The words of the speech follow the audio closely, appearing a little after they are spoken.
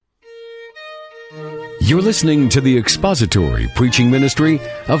You're listening to the expository preaching ministry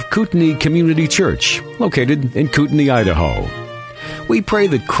of Kootenai Community Church, located in Kootenai, Idaho. We pray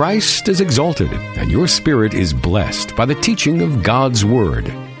that Christ is exalted and your spirit is blessed by the teaching of God's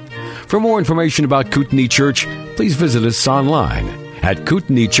Word. For more information about Kootenai Church, please visit us online at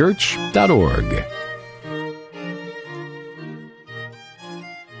kootenaichurch.org.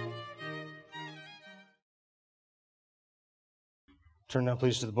 Turn now,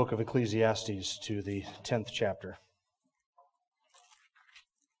 please, to the book of Ecclesiastes, to the 10th chapter.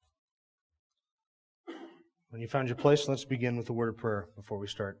 When you found your place, let's begin with a word of prayer before we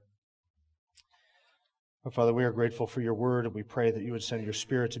start. Our Father, we are grateful for your word, and we pray that you would send your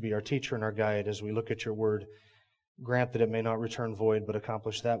Spirit to be our teacher and our guide as we look at your word. Grant that it may not return void, but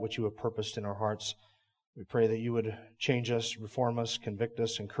accomplish that which you have purposed in our hearts. We pray that you would change us, reform us, convict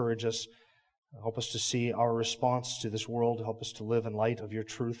us, encourage us. Help us to see our response to this world. Help us to live in light of your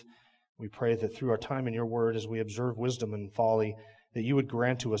truth. We pray that through our time in your word, as we observe wisdom and folly, that you would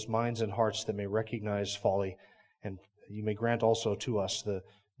grant to us minds and hearts that may recognize folly, and you may grant also to us the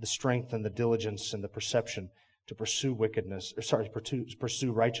strength and the diligence and the perception to pursue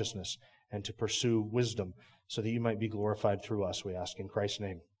pursue righteousness and to pursue wisdom, so that you might be glorified through us, we ask in Christ's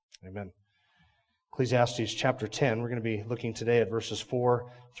name. Amen. Ecclesiastes chapter 10, we're going to be looking today at verses 4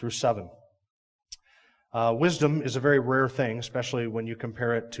 through 7. Wisdom is a very rare thing, especially when you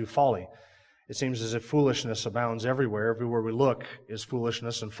compare it to folly. It seems as if foolishness abounds everywhere. Everywhere we look is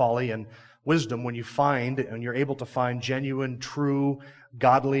foolishness and folly. And wisdom, when you find, and you're able to find genuine, true,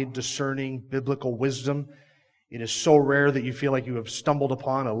 godly, discerning, biblical wisdom, it is so rare that you feel like you have stumbled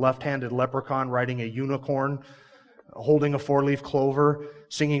upon a left-handed leprechaun riding a unicorn, holding a four-leaf clover,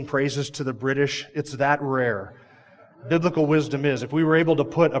 singing praises to the British. It's that rare. Biblical wisdom is. If we were able to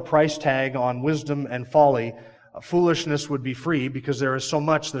put a price tag on wisdom and folly, foolishness would be free, because there is so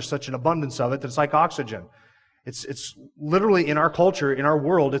much, there's such an abundance of it that it's like oxygen. It's literally in our culture, in our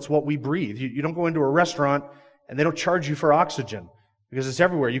world, it's what we breathe. You don't go into a restaurant and they don't charge you for oxygen, because it's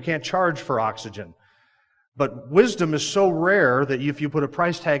everywhere. You can't charge for oxygen. But wisdom is so rare that if you put a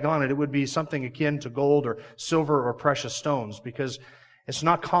price tag on it, it would be something akin to gold or silver or precious stones, because it's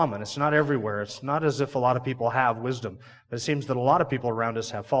not common. It's not everywhere. It's not as if a lot of people have wisdom. But it seems that a lot of people around us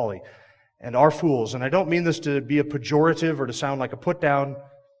have folly and are fools. And I don't mean this to be a pejorative or to sound like a put down,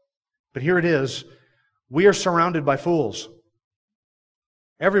 but here it is. We are surrounded by fools.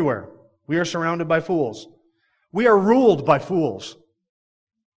 Everywhere. We are surrounded by fools. We are ruled by fools.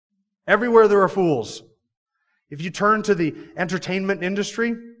 Everywhere there are fools. If you turn to the entertainment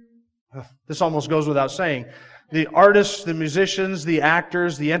industry, this almost goes without saying, the artists, the musicians, the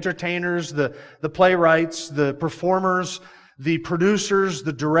actors, the entertainers, the playwrights, the performers, the producers,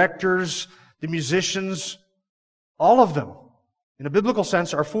 the directors, the musicians, all of them, in a biblical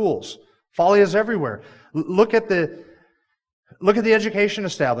sense, are fools. Folly is everywhere. Look at the education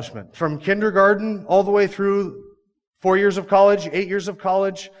establishment, from kindergarten all the way through 4 years of college, 8 years of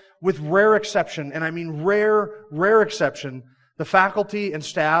college, with rare exception, and I mean rare exception, the faculty and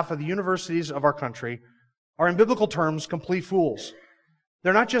staff of the universities of our country are, in biblical terms, complete fools.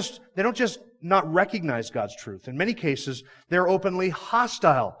 They don't just not recognize God's truth. In many cases, they're openly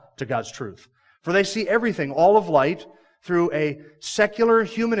hostile to God's truth. For they see everything, all of light, through a secular,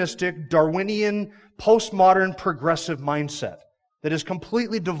 humanistic, Darwinian, postmodern, progressive mindset that is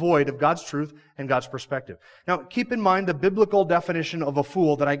completely devoid of God's truth and God's perspective. Now, keep in mind the biblical definition of a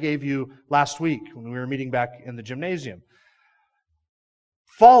fool that I gave you last week when we were meeting back in the gymnasium.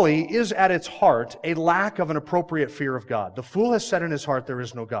 Folly is at its heart a lack of an appropriate fear of God. The fool has said in his heart there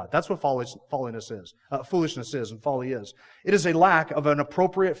is no God. That's what foolishness is and folly is. It is a lack of an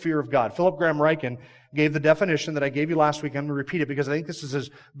appropriate fear of God. Philip Graham Ryken gave the definition that I gave you last week. I'm going to repeat it because I think this is as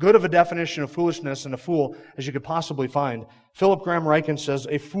good of a definition of foolishness and a fool as you could possibly find. Philip Graham Ryken says,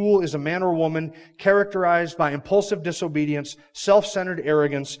 a fool is a man or woman characterized by impulsive disobedience, self-centered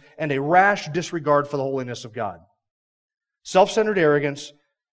arrogance, and a rash disregard for the holiness of God. Self-centered arrogance,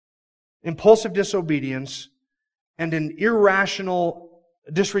 impulsive disobedience, and an irrational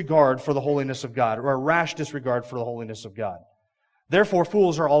disregard for the holiness of God, or a rash disregard for the holiness of God. Therefore,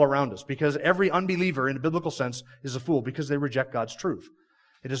 fools are all around us, because every unbeliever, in a biblical sense, is a fool, because they reject God's truth.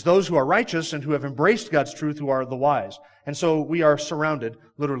 It is those who are righteous and who have embraced God's truth who are the wise. And so we are surrounded,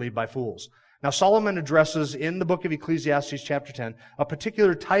 literally, by fools. Now, Solomon addresses in the book of Ecclesiastes, chapter 10, a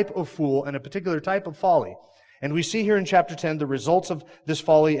particular type of fool and a particular type of folly. And we see here in chapter 10 the results of this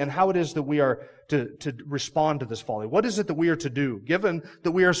folly and how it is that we are to respond to this folly. What is it that we are to do, given that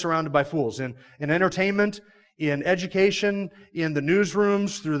we are surrounded by fools? In entertainment, in education, in the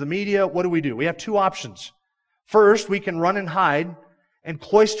newsrooms, through the media, what do? We have two options. First, we can run and hide and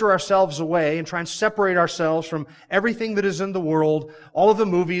cloister ourselves away and try and separate ourselves from everything that is in the world, all of the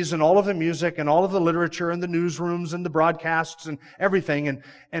movies and all of the music and all of the literature and the newsrooms and the broadcasts and everything,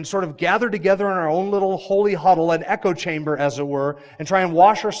 and sort of gather together in our own little holy huddle, an echo chamber, as it were, and try and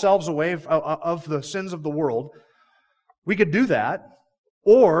wash ourselves away of the sins of the world. We could do that,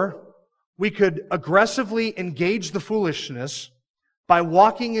 or we could aggressively engage the foolishness by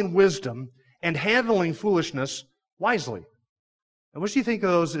walking in wisdom and handling foolishness wisely. And what do you think of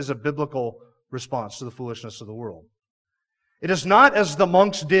those as a biblical response to the foolishness of the world? It is not as the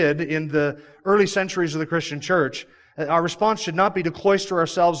monks did in the early centuries of the Christian church. Our response should not be to cloister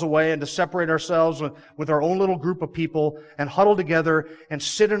ourselves away and to separate ourselves with our own little group of people and huddle together and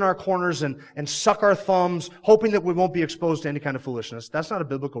sit in our corners and suck our thumbs, hoping that we won't be exposed to any kind of foolishness. That's not a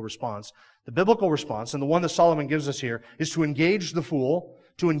biblical response. The biblical response, and the one that Solomon gives us here, is to engage the fool,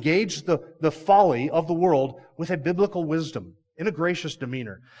 to engage the folly of the world with a biblical wisdom, in a gracious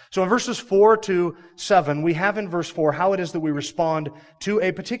demeanor. So in verses 4 to 7, we have in verse 4 how it is that we respond to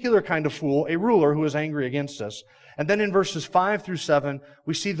a particular kind of fool, a ruler who is angry against us. And then in verses 5 through 7,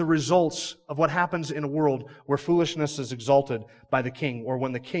 we see the results of what happens in a world where foolishness is exalted by the king, or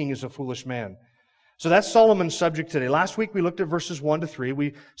when the king is a foolish man. So that's Solomon's subject today. Last week we looked at verses 1 to 3.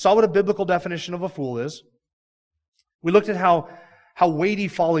 We saw what a biblical definition of a fool is. We looked at how weighty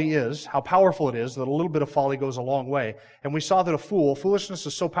folly is, how powerful it is, that a little bit of folly goes a long way. And we saw that foolishness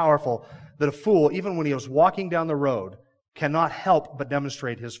is so powerful that a fool, even when he is walking down the road, cannot help but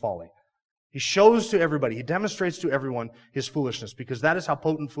demonstrate his folly. He shows to everybody, he demonstrates to everyone his foolishness, because that is how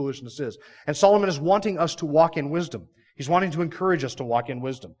potent foolishness is. And Solomon is wanting us to walk in wisdom. He's wanting to encourage us to walk in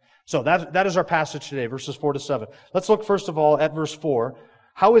wisdom. So that is our passage today, verses 4 to 7. Let's look first of all at verse 4.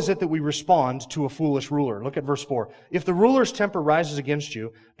 How is it that we respond to a foolish ruler? Look at verse 4. If the ruler's temper rises against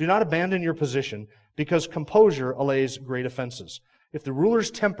you, do not abandon your position, because composure allays great offenses. If the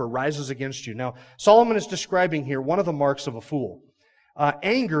ruler's temper rises against you. Now, Solomon is describing here one of the marks of a fool.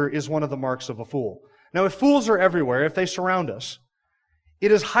 Anger is one of the marks of a fool. Now, if fools are everywhere, if they surround us,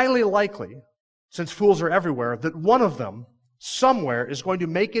 it is highly likely, since fools are everywhere, that one of them, somewhere, is going to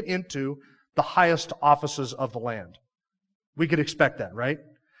make it into the highest offices of the land. We could expect that, right?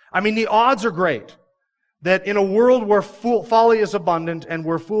 I mean, the odds are great that in a world where folly is abundant and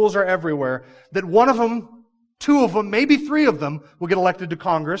where fools are everywhere, that one of them, two of them, maybe three of them will get elected to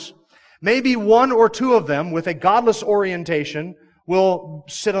Congress. Maybe one or two of them with a godless orientation will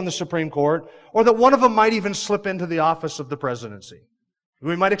sit on the Supreme Court, or that one of them might even slip into the office of the presidency.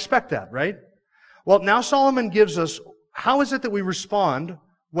 We might expect that, right? Well, now Solomon gives us, how is it that we respond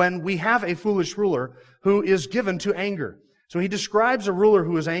when we have a foolish ruler who is given to anger? So he describes a ruler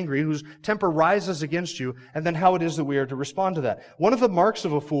who is angry, whose temper rises against you, and then how it is that we are to respond to that. One of the marks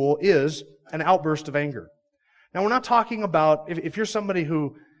of a fool is an outburst of anger. Now, we're not talking about, if you're somebody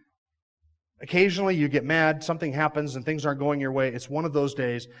who occasionally you get mad, something happens and things aren't going your way, it's one of those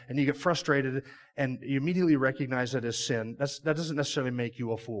days, and you get frustrated, and you immediately recognize it as sin. That doesn't necessarily make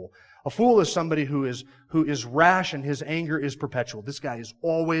you a fool. A fool is somebody who is rash and his anger is perpetual. This guy is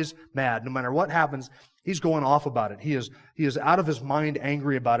always mad. No matter what happens, he's going off about it. He is out of his mind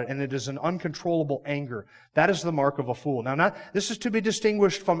angry about it, and it is an uncontrollable anger. That is the mark of a fool. Now, this is to be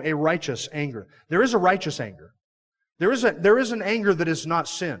distinguished from a righteous anger. There is a righteous anger. There is an anger that is not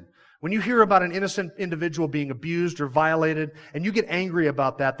sin. When you hear about an innocent individual being abused or violated, and you get angry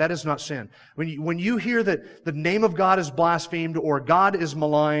about that, that is not sin. When you hear that the name of God is blasphemed, or God is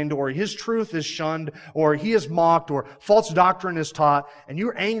maligned, or His truth is shunned, or He is mocked, or false doctrine is taught, and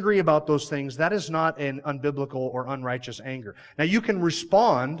you're angry about those things, that is not an unbiblical or unrighteous anger. Now, you can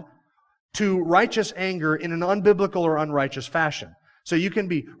respond to righteous anger in an unbiblical or unrighteous fashion. So you can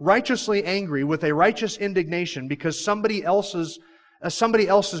be righteously angry with a righteous indignation because somebody else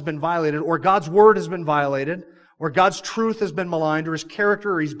has been violated, or God's word has been violated, or God's truth has been maligned, or His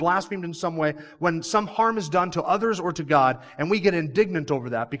character, or He's blasphemed in some way, when some harm is done to others or to God, and we get indignant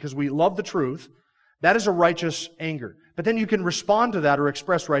over that because we love the truth. That is a righteous anger. But then you can respond to that or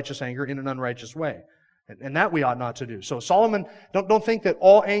express righteous anger in an unrighteous way. And that we ought not to do. So Solomon, don't think that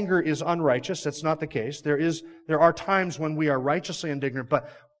all anger is unrighteous. That's not the case. There are times when we are righteously indignant, but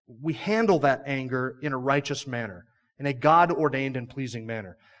we handle that anger in a righteous manner, in a God-ordained and pleasing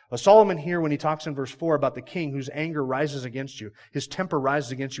manner. Solomon here, when he talks in verse 4 about the king whose anger rises against you, his temper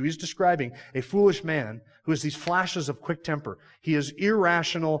rises against you, he's describing a foolish man who has these flashes of quick temper. He is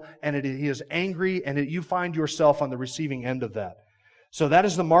irrational, and he is angry, and you find yourself on the receiving end of that. So that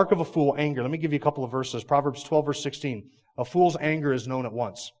is the mark of a fool, anger. Let me give you a couple of verses. Proverbs 12, verse 16. A fool's anger is known at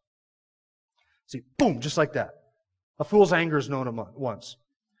once. See, boom, just like that. A fool's anger is known at once.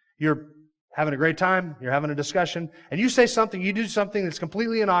 You're having a great time, you're having a discussion, and you say something, you do something that's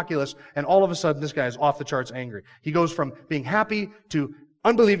completely innocuous, and all of a sudden this guy is off the charts angry. He goes from being happy to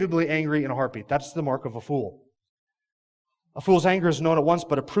unbelievably angry in a heartbeat. That's the mark of a fool. A fool's anger is known at once,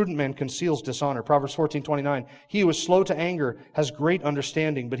 but a prudent man conceals dishonor. Proverbs 14:29. He who is slow to anger has great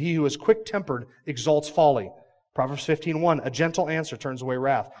understanding, but he who is quick-tempered exalts folly. Proverbs 15:1. A gentle answer turns away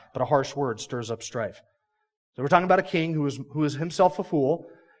wrath, but a harsh word stirs up strife. So we're talking about a king who is himself a fool.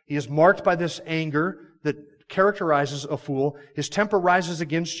 He is marked by this anger that characterizes a fool. His temper rises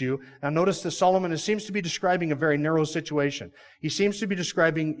against you. Now notice that Solomon seems to be describing a very narrow situation. He seems to be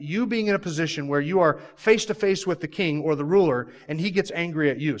describing you being in a position where you are face to face with the king or the ruler, and he gets angry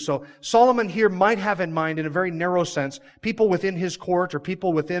at you. So Solomon here might have in mind, in a very narrow sense, people within his court or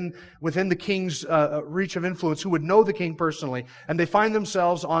people within the king's reach of influence who would know the king personally, and they find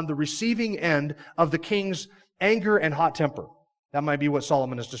themselves on the receiving end of the king's anger and hot temper. That might be what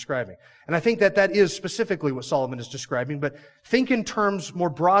Solomon is describing. And I think that is specifically what Solomon is describing, but think in terms more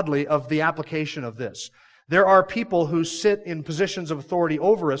broadly of the application of this. There are people who sit in positions of authority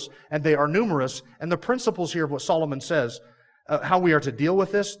over us, and they are numerous, and the principles here of what Solomon says, how we are to deal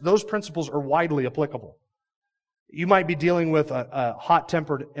with this, those principles are widely applicable. You might be dealing with a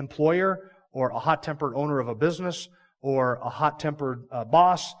hot-tempered employer, or a hot-tempered owner of a business, or a hot-tempered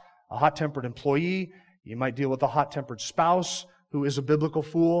boss, a hot-tempered employee. You might deal with a hot-tempered spouse, who is a biblical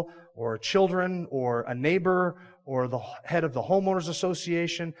fool, or children, or a neighbor, or the head of the homeowners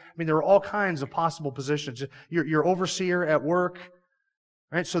association. I mean, there are all kinds of possible positions. Your overseer at work,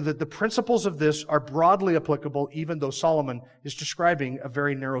 right? So that the principles of this are broadly applicable, even though Solomon is describing a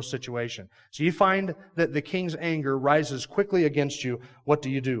very narrow situation. So you find that the king's anger rises quickly against you. What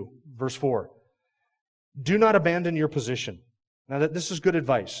do? Verse 4. Do not abandon your position. Now, this is good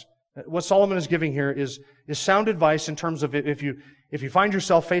advice. What Solomon is giving here is sound advice in terms of if you find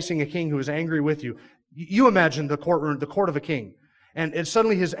yourself facing a king who is angry with you. You imagine the court of a king, and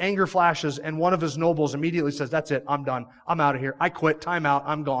suddenly his anger flashes, and one of his nobles immediately says, "That's it, I'm done, I'm out of here, I quit, time out,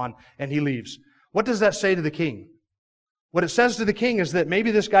 I'm gone," and he leaves. What does that say to the king? What it says to the king is that maybe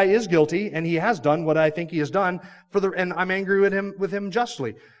this guy is guilty, and he has done what I think he has done, and I'm angry with him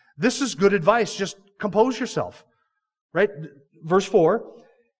justly. This is good advice. Just compose yourself, right? Verse 4.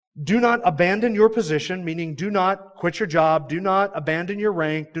 Do not abandon your position, meaning do not quit your job, do not abandon your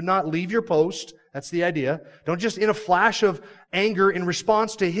rank, do not leave your post. That's the idea. Don't just in a flash of anger in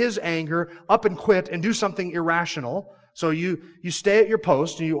response to his anger up and quit and do something irrational. So you stay at your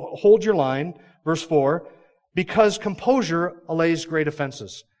post and you hold your line. Verse 4, because composure allays great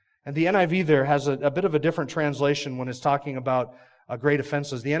offenses. And the NIV there has a bit of a different translation when it's talking about great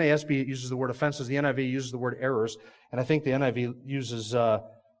offenses. The NASB uses the word offenses. The NIV uses the word errors. And I think the NIV uses...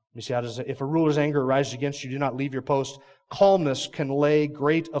 Let me see, how does it? If a ruler's anger arises against you, do not leave your post. Calmness can lay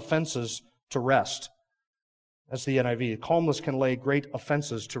great offenses to rest. That's the NIV. Calmness can lay great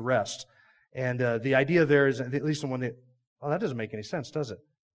offenses to rest. And the idea there is, at least when they... Well, that doesn't make any sense, does it?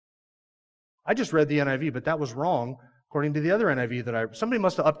 I just read the NIV, but that was wrong according to the other NIV somebody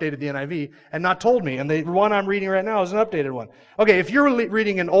must have updated the NIV and not told me. And the one I'm reading right now is an updated one. Okay, if you're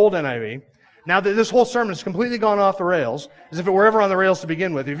reading an old NIV... Now that this whole sermon has completely gone off the rails, as if it were ever on the rails to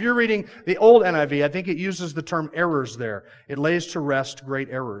begin with. If you're reading the old NIV, I think it uses the term errors there. It lays to rest great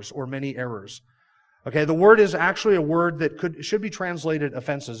errors, or many errors. Okay, the word is actually a word that should be translated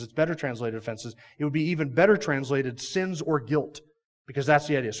offenses. It's better translated offenses. It would be even better translated sins or guilt, because that's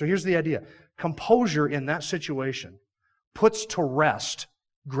the idea. So here's the idea. Composure in that situation puts to rest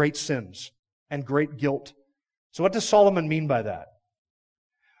great sins and great guilt. So what does Solomon mean by that?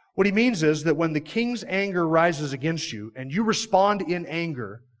 What he means is that when the king's anger rises against you and you respond in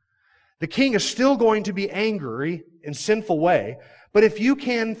anger, the king is still going to be angry in sinful way, but if you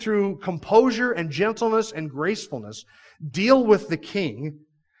can, through composure and gentleness and gracefulness, deal with the king,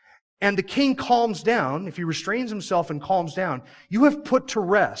 and the king calms down, if he restrains himself and calms down, you have put to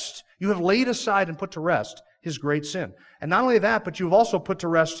rest, you have laid aside and put to rest his great sin. And not only that, but you've also put to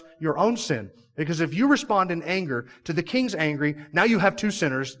rest your own sin. Because if you respond in anger to the king's angry, now you have two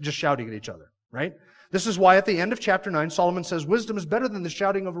sinners just shouting at each other, right? This is why at the end of chapter 9, Solomon says, wisdom is better than the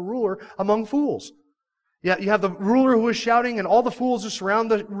shouting of a ruler among fools. Yeah, you have the ruler who is shouting and all the fools who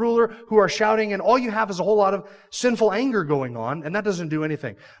surround the ruler who are shouting, and all you have is a whole lot of sinful anger going on, and that doesn't do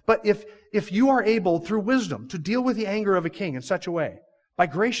anything. But if you are able, through wisdom, to deal with the anger of a king in such a way, by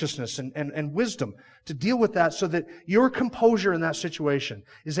graciousness and wisdom, to deal with that so that your composure in that situation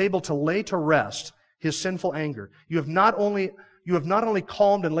is able to lay to rest his sinful anger. You have not only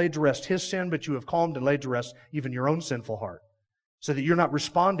calmed and laid to rest his sin, but you have calmed and laid to rest even your own sinful heart, so that you're not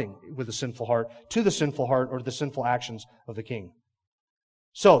responding with a sinful heart to the sinful heart or the sinful actions of the king.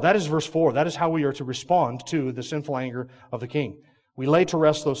 So that is verse 4. That is how we are to respond to the sinful anger of the king. We lay to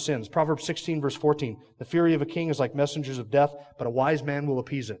rest those sins. Proverbs 16, verse 14. The fury of a king is like messengers of death, but a wise man will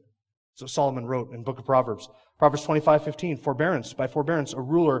appease it. That's what Solomon wrote in the book of Proverbs. Proverbs 25:15. By forbearance, a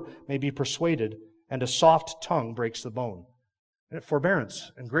ruler may be persuaded, and a soft tongue breaks the bone. And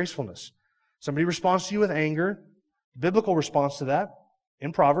forbearance and gracefulness. Somebody responds to you with anger. The biblical response to that,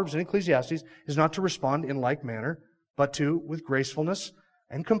 in Proverbs and Ecclesiastes, is not to respond in like manner, but to, with gracefulness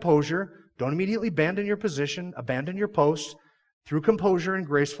and composure. Don't immediately abandon your position, abandon your post. Through composure and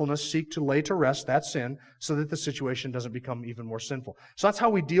gracefulness, seek to lay to rest that sin so that the situation doesn't become even more sinful. So that's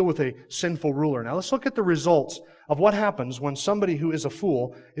how we deal with a sinful ruler. Now let's look at the results of what happens when somebody who is a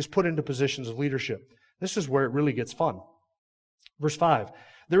fool is put into positions of leadership. This is where it really gets fun. Verse 5,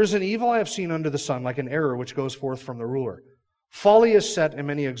 there is an evil I have seen under the sun, like an error which goes forth from the ruler. Folly is set in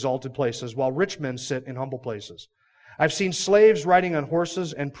many exalted places, while rich men sit in humble places. I've seen slaves riding on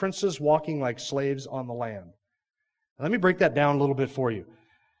horses and princes walking like slaves on the land. Let me break that down a little bit for you.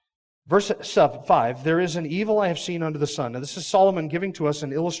 Verse 5, there is an evil I have seen under the sun. Now this is Solomon giving to us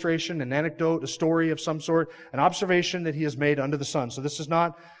an illustration, an anecdote, a story of some sort, an observation that he has made under the sun. So this is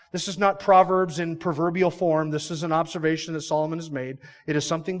not Proverbs in proverbial form. This is an observation that Solomon has made. It is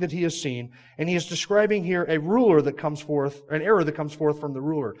something that he has seen. And he is describing here a ruler that comes forth, an error that comes forth from the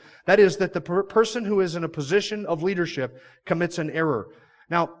ruler. That is that the person who is in a position of leadership commits an error.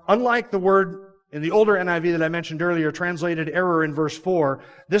 Now, unlike the word in the older NIV that I mentioned earlier, translated error in verse 4,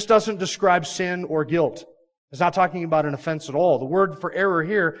 this doesn't describe sin or guilt. It's not talking about an offense at all. The word for error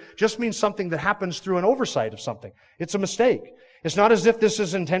here just means something that happens through an oversight of something. It's a mistake. It's not as if this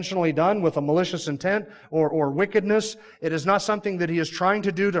is intentionally done with a malicious intent or wickedness. It is not something that he is trying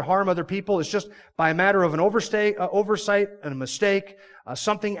to do to harm other people. It's just by a matter of an oversight and a mistake,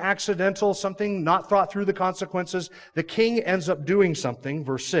 something accidental, something not thought through the consequences. The king ends up doing something,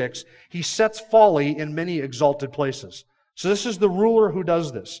 verse 6. He sets folly in many exalted places. So this is the ruler who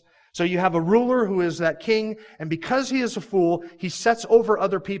does this. So you have a ruler who is that king, and because he is a fool, he sets over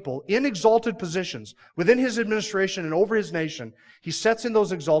other people in exalted positions within his administration and over his nation. He sets in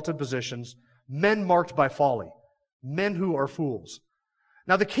those exalted positions men marked by folly, men who are fools.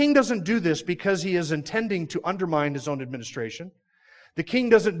 Now the king doesn't do this because he is intending to undermine his own administration. The king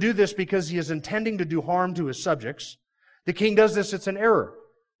doesn't do this because he is intending to do harm to his subjects. The king does this, it's an error.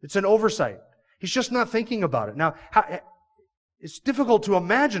 It's an oversight. He's just not thinking about it. Now, it's difficult to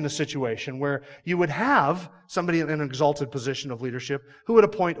imagine a situation where you would have somebody in an exalted position of leadership who would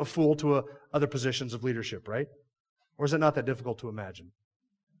appoint a fool to other positions of leadership, right? Or is it not that difficult to imagine?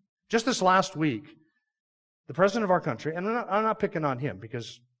 Just this last week, the president of our country, and I'm not picking on him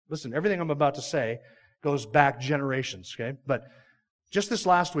because, listen, everything I'm about to say goes back generations, okay? But just this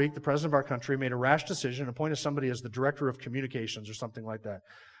last week, the president of our country made a rash decision, appointed somebody as the director of communications or something like that.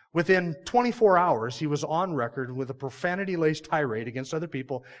 Within 24 hours, he was on record with a profanity-laced tirade against other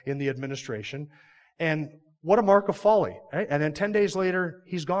people in the administration. And what a mark of folly, right? And then 10 days later,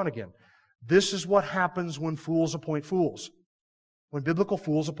 he's gone again. This is what happens when fools appoint fools. When biblical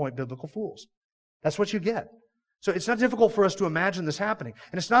fools appoint biblical fools. That's what you get. So it's not difficult for us to imagine this happening.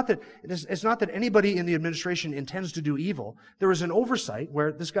 And it's not that anybody in the administration intends to do evil. There is an oversight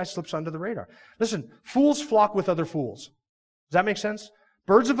where this guy slips under the radar. Listen, fools flock with other fools. Does that make sense?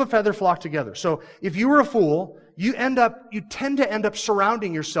 Birds of a feather flock together. So if you were a fool, you tend to end up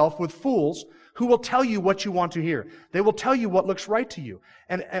surrounding yourself with fools who will tell you what you want to hear. They will tell you what looks right to you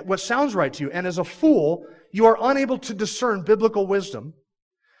and what sounds right to you. And as a fool, you are unable to discern biblical wisdom.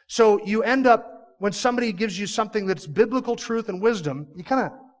 So you end up, when somebody gives you something that's biblical truth and wisdom, you kind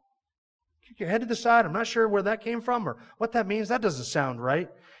of kick your head to the side. I'm not sure where that came from or what that means. That doesn't sound right.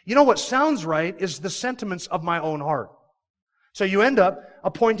 You know what sounds right is the sentiments of my own heart. So you end up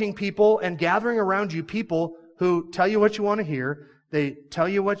appointing people and gathering around you people who tell you what you want to hear. They tell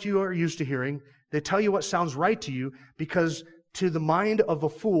you what you are used to hearing. They tell you what sounds right to you because to the mind of a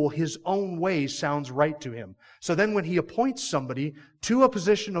fool, his own way sounds right to him. So then when he appoints somebody to a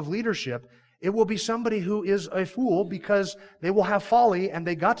position of leadership, it will be somebody who is a fool because they will have folly and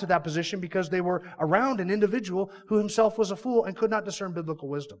they got to that position because they were around an individual who himself was a fool and could not discern biblical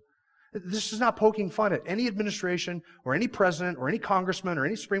wisdom. This is not poking fun at any administration or any president or any congressman or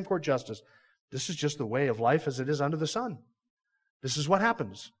any Supreme Court justice. This is just the way of life as it is under the sun. This is what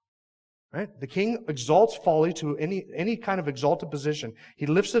happens. Right? The king exalts folly to any kind of exalted position. He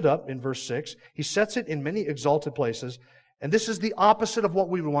lifts it up in verse 6. He sets it in many exalted places. And this is the opposite of what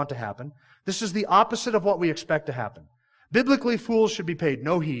we would want to happen. This is the opposite of what we expect to happen. Biblically, fools should be paid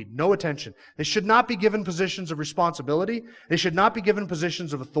no heed, no attention. They should not be given positions of responsibility. They should not be given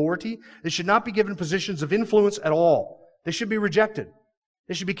positions of authority. They should not be given positions of influence at all. They should be rejected.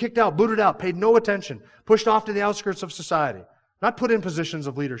 They should be kicked out, booted out, paid no attention, pushed off to the outskirts of society, not put in positions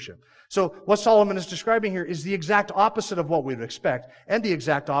of leadership. So what Solomon is describing here is the exact opposite of what we would expect and the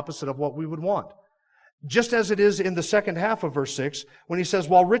exact opposite of what we would want. Just as it is in the second half of verse 6 when he says,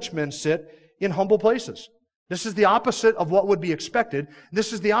 while rich men sit in humble places. This is the opposite of what would be expected.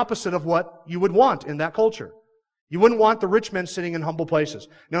 This is the opposite of what you would want in that culture. You wouldn't want the rich men sitting in humble places.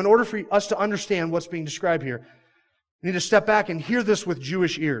 Now, in order for us to understand what's being described here, we need to step back and hear this with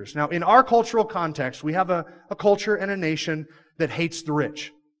Jewish ears. Now, in our cultural context, we have a culture and a nation that hates the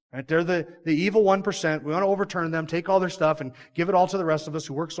rich. Right? They're the evil 1%. We want to overturn them, take all their stuff, and give it all to the rest of us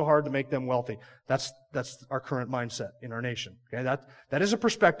who work so hard to make them wealthy. That's our current mindset in our nation. Okay? That is a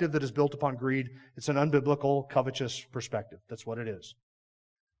perspective that is built upon greed. It's an unbiblical, covetous perspective. That's what it is.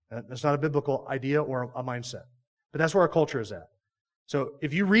 That's not a biblical idea or a mindset. But that's where our culture is at. So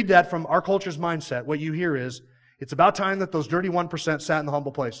if you read that from our culture's mindset, what you hear is, it's about time that those dirty 1% sat in the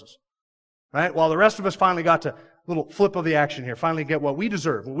humble places. Right? While the rest of us finally got to little flip of the action here, finally get what we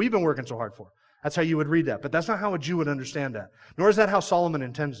deserve, what we've been working so hard for. That's how you would read that. But that's not how a Jew would understand that. Nor is that how Solomon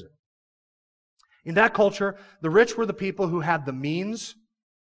intends it. In that culture, the rich were the people who had the means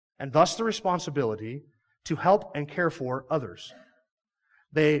and thus the responsibility to help and care for others.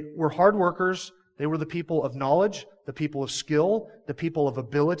 They were hard workers. They were the people of knowledge, the people of skill, the people of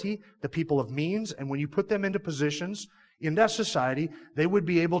ability, the people of means. And when you put them into positions in that society, they would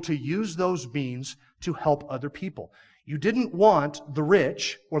be able to use those means to help other people. You didn't want the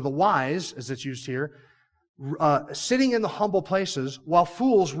rich, or the wise, as it's used here, sitting in the humble places while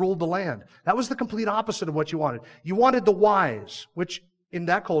fools ruled the land. That was the complete opposite of what you wanted. You wanted the wise, which in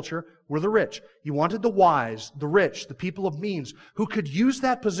that culture were the rich. You wanted the wise, the rich, the people of means, who could use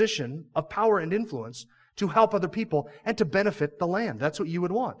that position of power and influence to help other people and to benefit the land. That's what you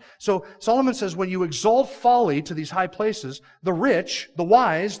would want. So Solomon says when you exalt folly to these high places, the rich, the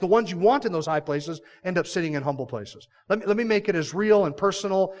wise, the ones you want in those high places, end up sitting in humble places. Let me make it as real and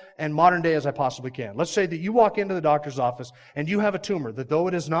personal and modern day as I possibly can. Let's say that you walk into the doctor's office and you have a tumor that though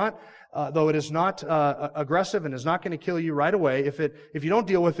it is not aggressive and is not going to kill you right away, if you don't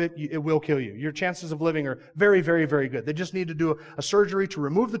deal with it, it will kill you. Your chances of living are very, very, very good. They just need to do a surgery to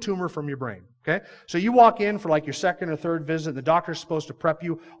remove the tumor from your brain. Okay? So you walk in for like your second or third visit. The doctor's supposed to prep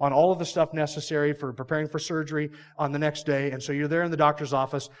you on all of the stuff necessary for preparing for surgery on the next day. And so you're there in the doctor's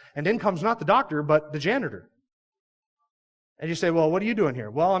office, and in comes not the doctor, but the janitor. And you say, well, what are you doing here?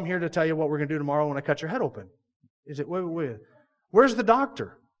 Well, I'm here to tell you what we're going to do tomorrow when I cut your head open. Wait. Where's the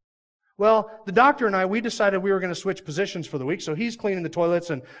doctor? Well, the doctor and I, we decided we were going to switch positions for the week, so he's cleaning the toilets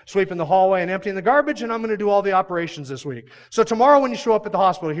and sweeping the hallway and emptying the garbage, and I'm going to do all the operations this week. So tomorrow when you show up at the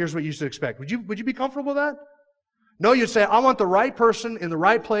hospital, here's what you should expect. Would you be comfortable with that? No, you'd say, I want the right person in the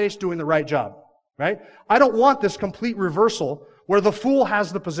right place doing the right job, right? I don't want this complete reversal where the fool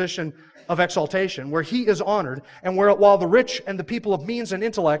has the position of exaltation, where he is honored, and while the rich and the people of means and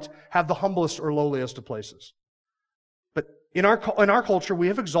intellect have the humblest or lowliest of places. In our culture, we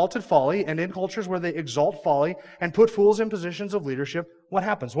have exalted folly, and in cultures where they exalt folly and put fools in positions of leadership, what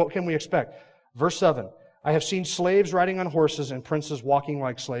happens? What can we expect? Verse 7, I have seen slaves riding on horses and princes walking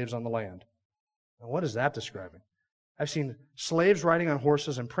like slaves on the land. Now, what is that describing? I've seen slaves riding on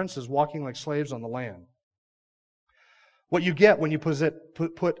horses and princes walking like slaves on the land. What you get when you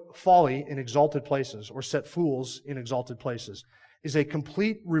put folly in exalted places or set fools in exalted places is a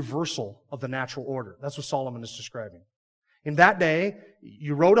complete reversal of the natural order. That's what Solomon is describing. In that day,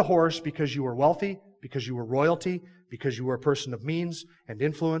 you rode a horse because you were wealthy, because you were royalty, because you were a person of means and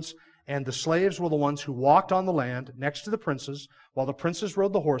influence, and the slaves were the ones who walked on the land next to the princes. While the princes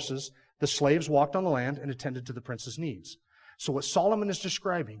rode the horses, the slaves walked on the land and attended to the prince's needs. So what Solomon is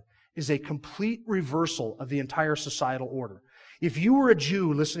describing is a complete reversal of the entire societal order. If you were a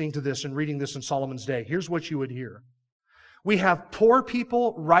Jew listening to this and reading this in Solomon's day, here's what you would hear. We have poor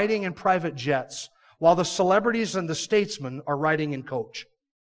people riding in private jets, while the celebrities and the statesmen are riding in coach.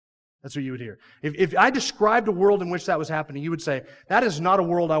 That's what you would hear. If I described a world in which that was happening, you would say, that is not a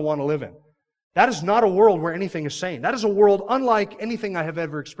world I want to live in. That is not a world where anything is sane. That is a world unlike anything I have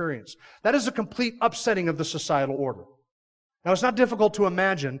ever experienced. That is a complete upsetting of the societal order. Now, it's not difficult to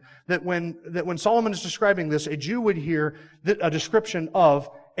imagine that when Solomon is describing this, a Jew would hear a description of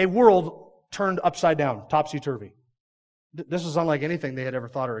a world turned upside down, topsy-turvy. This is unlike anything they had ever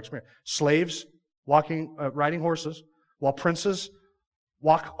thought or experienced. Slaves riding horses, while princes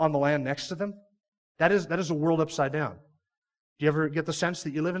walk on the land next to them. That is a world upside down. Do you ever get the sense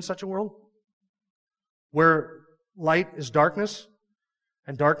that you live in such a world? Where light is darkness,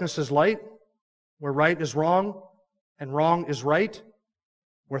 and darkness is light, where right is wrong, and wrong is right,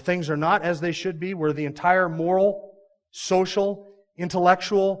 where things are not as they should be, where the entire moral, social,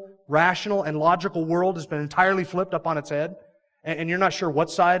 intellectual, rational, and logical world has been entirely flipped up on its head, and you're not sure what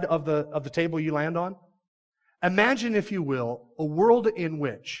side of the table you land on? Imagine, if you will, a world in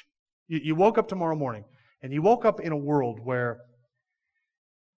which you woke up tomorrow morning, and you woke up in a world where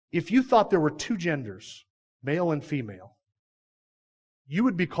if you thought there were two genders, male and female, you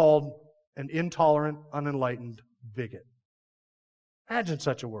would be called an intolerant, unenlightened bigot. Imagine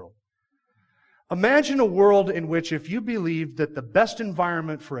such a world. Imagine a world in which if you believed that the best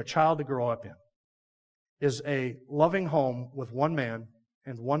environment for a child to grow up in is a loving home with one man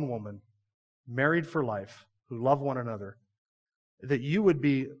and one woman, married for life, who love one another, that you would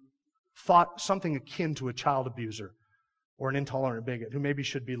be thought something akin to a child abuser or an intolerant bigot who maybe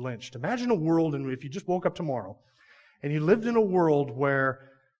should be lynched. Imagine a world in which if you just woke up tomorrow and you lived in a world where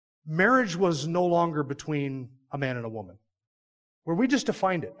marriage was no longer between a man and a woman, where we just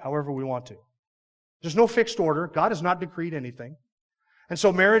defined it however we want to. There's no fixed order. God has not decreed anything. And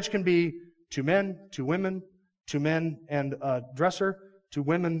so marriage can be two men, two women, two men and a dresser, two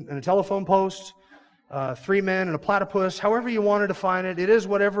women and a telephone post, three men and a platypus. However you want to define it, it is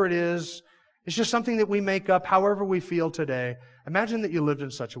whatever it is. It's just something that we make up however we feel today. Imagine that you lived in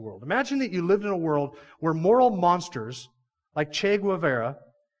such a world. Imagine that you lived in a world where moral monsters like Che Guevara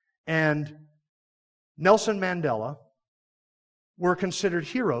and Nelson Mandela were considered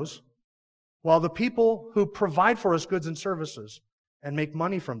heroes, while the people who provide for us goods and services and make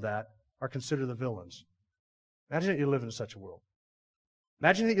money from that are considered the villains. Imagine that you live in such a world.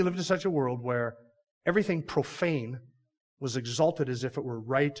 Imagine that you lived in such a world where everything profane was exalted as if it were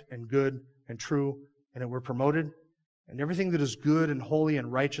right and good and true, and it were promoted, and everything that is good and holy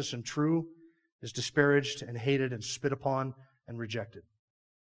and righteous and true is disparaged and hated and spit upon and rejected.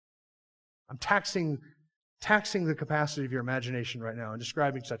 I'm taxing the capacity of your imagination right now and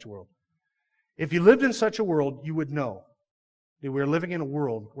describing such a world. If you lived in such a world, you would know that we are living in a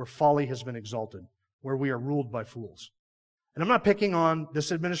world where folly has been exalted, where we are ruled by fools. And I'm not picking on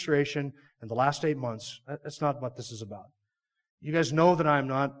this administration and the last 8 months. That's not what this is about. You guys know that I'm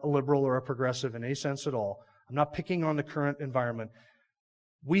not a liberal or a progressive in any sense at all. I'm not picking on the current environment.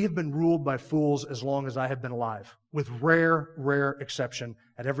 We have been ruled by fools as long as I have been alive, with rare exception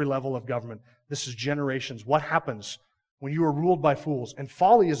at every level of government. This is generations. What happens when you are ruled by fools and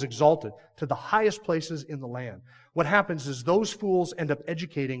folly is exalted to the highest places in the land? What happens is those fools end up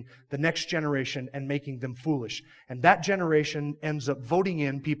educating the next generation and making them foolish. And that generation ends up voting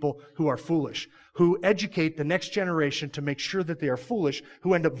in people who are foolish, who educate the next generation to make sure that they are foolish,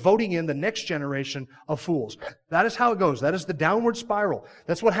 who end up voting in the next generation of fools. That is how it goes. That is the downward spiral.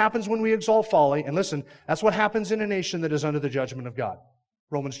 That's what happens when we exalt folly. And listen, that's what happens in a nation that is under the judgment of God.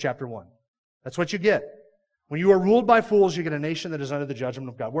 Romans chapter 1. That's what you get. When you are ruled by fools, you get a nation that is under the judgment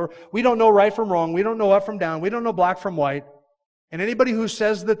of God. Where we don't know right from wrong, we don't know up from down, we don't know black from white. And anybody who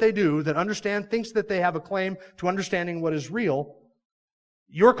says that they do, that thinks that they have a claim to understanding what is real,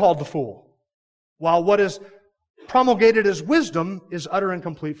 you're called the fool. While what is promulgated as wisdom is utter and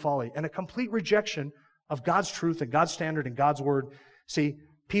complete folly and a complete rejection of God's truth and God's standard and God's word. See,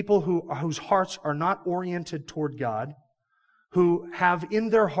 people whose hearts are not oriented toward God, who have in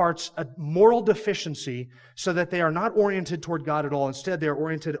their hearts a moral deficiency so that they are not oriented toward God at all. Instead, they are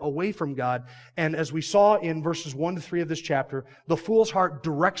oriented away from God. And as we saw in verses 1 to 3 of this chapter, the fool's heart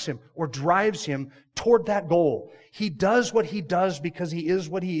directs him or drives him toward that goal. He does what he does because he is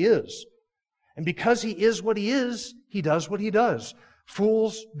what he is. And because he is what he is, he does what he does.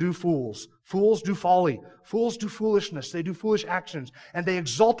 Fools do fools. Fools do folly. Fools do foolishness. They do foolish actions. And they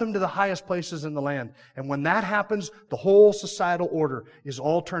exalt them to the highest places in the land. And when that happens, the whole societal order is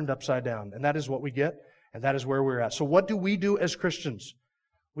all turned upside down. And that is what we get. And that is where we're at. So what do we do as Christians?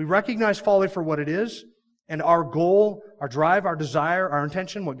 We recognize folly for what it is. And our goal, our drive, our desire, our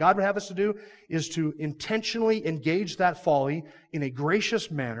intention, what God would have us to do is to intentionally engage that folly in a gracious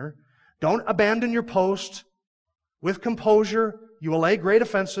manner. Don't abandon your post. With composure, you allay great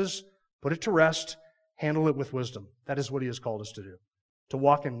offenses. Put it to rest. Handle it with wisdom. That is what He has called us to do, to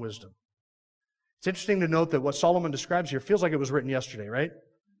walk in wisdom. It's interesting to note that what Solomon describes here feels like it was written yesterday, right?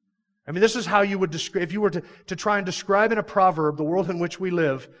 I mean, this is how you would describe, if you were to try and describe in a proverb the world in which we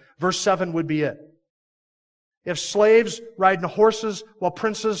live, verse 7 would be it. If slaves ride in horses while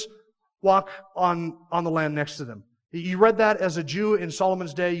princes walk on the land next to them. You read that as a Jew in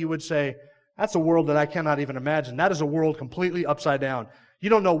Solomon's day, you would say, that's a world that I cannot even imagine. That is a world completely upside down. You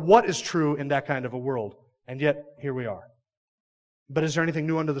don't know what is true in that kind of a world. And yet, here we are. But is there anything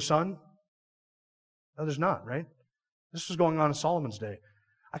new under the sun? No, there's not, right? This was going on in Solomon's day.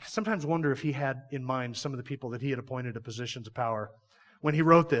 I sometimes wonder if he had in mind some of the people that he had appointed to positions of power. when he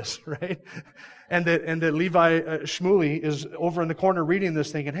wrote this, right? And that Levi Shmuley is over in the corner reading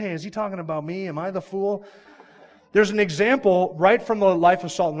this thinking, hey, is he talking about me? Am I the fool? There's an example right from the life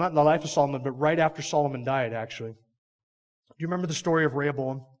of Solomon, not in the life of Solomon, but right after Solomon died, actually. Do you remember the story of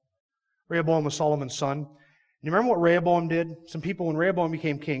Rehoboam? Rehoboam was Solomon's son. You remember what Rehoboam did? Some people, when Rehoboam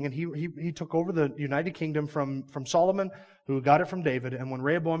became king, and he took over the United Kingdom from Solomon, who got it from David, and when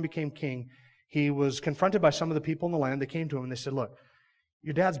Rehoboam became king, he was confronted by some of the people in the land. They came to him and they said, look,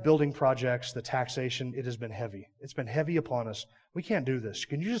 your dad's building projects, the taxation, it has been heavy. It's been heavy upon us. We can't do this.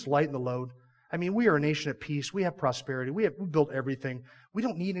 Can you just lighten the load? I mean, we are a nation at peace. We have prosperity. We built everything. We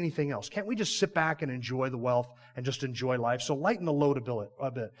don't need anything else. Can't we just sit back and enjoy the wealth and just enjoy life? So lighten the load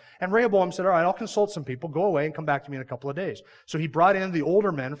a bit. And Rehoboam said, all right, I'll consult some people. Go away and come back to me in a couple of days. So he brought in the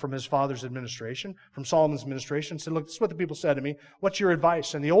older men from his father's administration, from Solomon's administration, and said, look, this is what the people said to me. What's your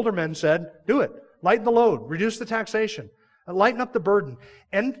advice? And the older men said, do it. Lighten the load. Reduce the taxation. Lighten up the burden.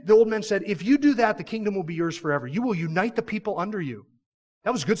 And the old men said, if you do that, the kingdom will be yours forever. You will unite the people under you.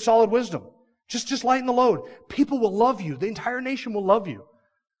 That was good, solid wisdom. Just lighten the load. People will love you. The entire nation will love you.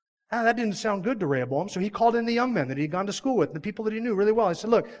 That didn't sound good to Rehoboam, so he called in the young men that he had gone to school with, the people that he knew really well. He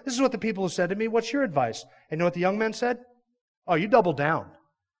said, look, this is what the people have said to me. What's your advice? And you know what the young men said? Oh, you double down.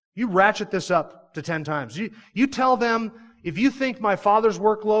 You ratchet this up to 10 times. You tell them, if you think my father's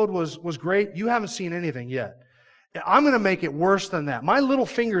workload was great, you haven't seen anything yet. I'm going to make it worse than that. My little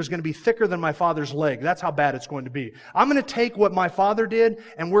finger is going to be thicker than my father's leg. That's how bad it's going to be. I'm going to take what my father did,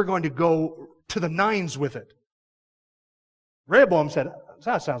 and we're going to go to the nines with it. Rehoboam said,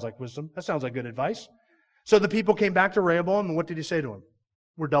 that sounds like wisdom. That sounds like good advice. So the people came back to Rehoboam, and what did he say to him?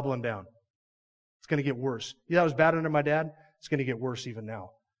 We're doubling down. It's going to get worse. Yeah, that was bad under my dad. It's going to get worse even now.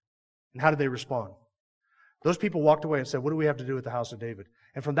 And how did they respond? Those people walked away and said, what do we have to do with the house of David?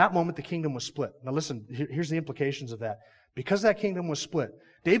 And from that moment, the kingdom was split. Now listen, here's the implications of that. Because that kingdom was split,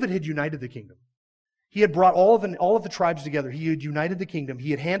 David had united the kingdom. He had brought all of the tribes together. He had united the kingdom.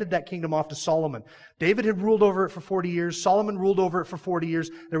 He had handed that kingdom off to Solomon. David had ruled over it for 40 years. Solomon ruled over it for 40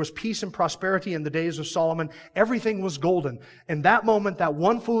 years. There was peace and prosperity in the days of Solomon. Everything was golden. In that moment, that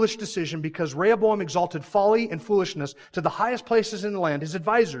one foolish decision, because Rehoboam exalted folly and foolishness to the highest places in the land, his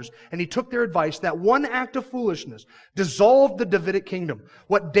advisors, and he took their advice, that one act of foolishness dissolved the Davidic kingdom.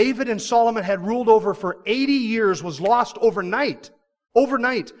 What David and Solomon had ruled over for 80 years was lost overnight.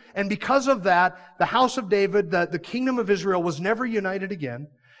 Overnight. And because of that, the house of David, the kingdom of Israel, was never united again.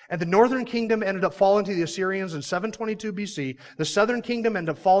 And the northern kingdom ended up falling to the Assyrians in 722 BC. The southern kingdom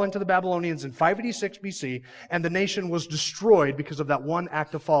ended up falling to the Babylonians in 586 BC. And the nation was destroyed because of that one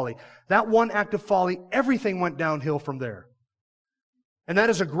act of folly. That one act of folly, everything went downhill from there. And that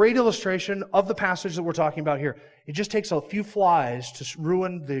is a great illustration of the passage that we're talking about here. It just takes a few flies to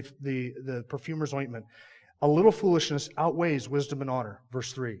ruin the perfumer's ointment. A little foolishness outweighs wisdom and honor.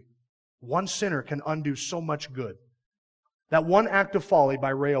 Verse 3. One sinner can undo so much good. That one act of folly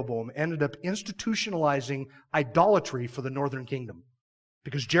by Rehoboam ended up institutionalizing idolatry for the northern kingdom.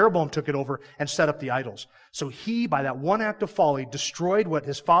 Because Jeroboam took it over and set up the idols. So he, by that one act of folly, destroyed what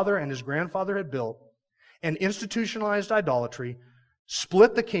his father and his grandfather had built and institutionalized idolatry,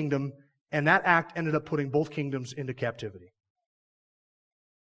 split the kingdom, and that act ended up putting both kingdoms into captivity.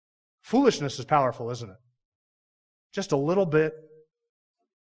 Foolishness is powerful, isn't it? Just a little bit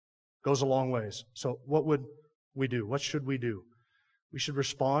goes a long ways. So what would we do? What should we do? We should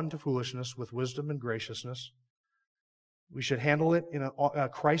respond to foolishness with wisdom and graciousness. We should handle it in a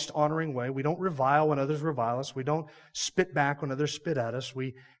Christ-honoring way. We don't revile when others revile us. We don't spit back when others spit at us.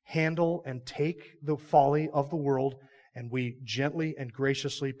 We handle and take the folly of the world, and we gently and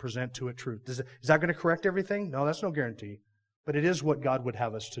graciously present to it truth. Is that going to correct everything? No, that's no guarantee. But it is what God would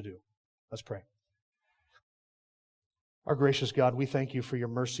have us to do. Let's pray. Our gracious God, we thank you for your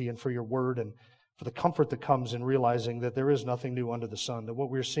mercy and for your word and for the comfort that comes in realizing that there is nothing new under the sun, that what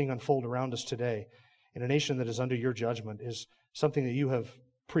we're seeing unfold around us today in a nation that is under your judgment is something that you have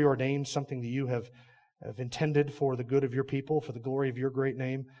preordained, something that you have intended for the good of your people, for the glory of your great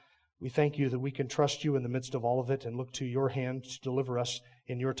name. We thank you that we can trust you in the midst of all of it and look to your hand to deliver us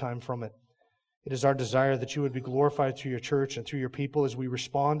in your time from it. It is our desire that you would be glorified through your church and through your people as we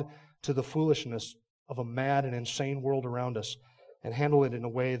respond to the foolishness of a mad and insane world around us and handle it in a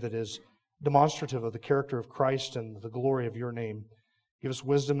way that is demonstrative of the character of Christ and the glory of your name. Give us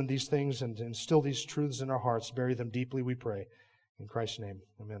wisdom in these things and instill these truths in our hearts. Bury them deeply, we pray. In Christ's name,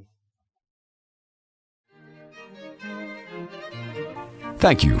 amen.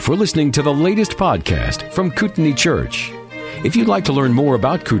 Thank you for listening to the latest podcast from Kootenai Church. If you'd like to learn more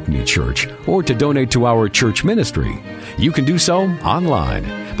about Kootenai Church or to donate to our church ministry, you can do so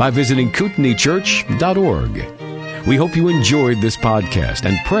online by visiting kootenaichurch.org. We hope you enjoyed this podcast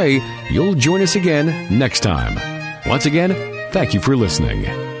and pray you'll join us again next time. Once again, thank you for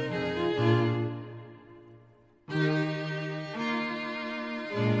listening.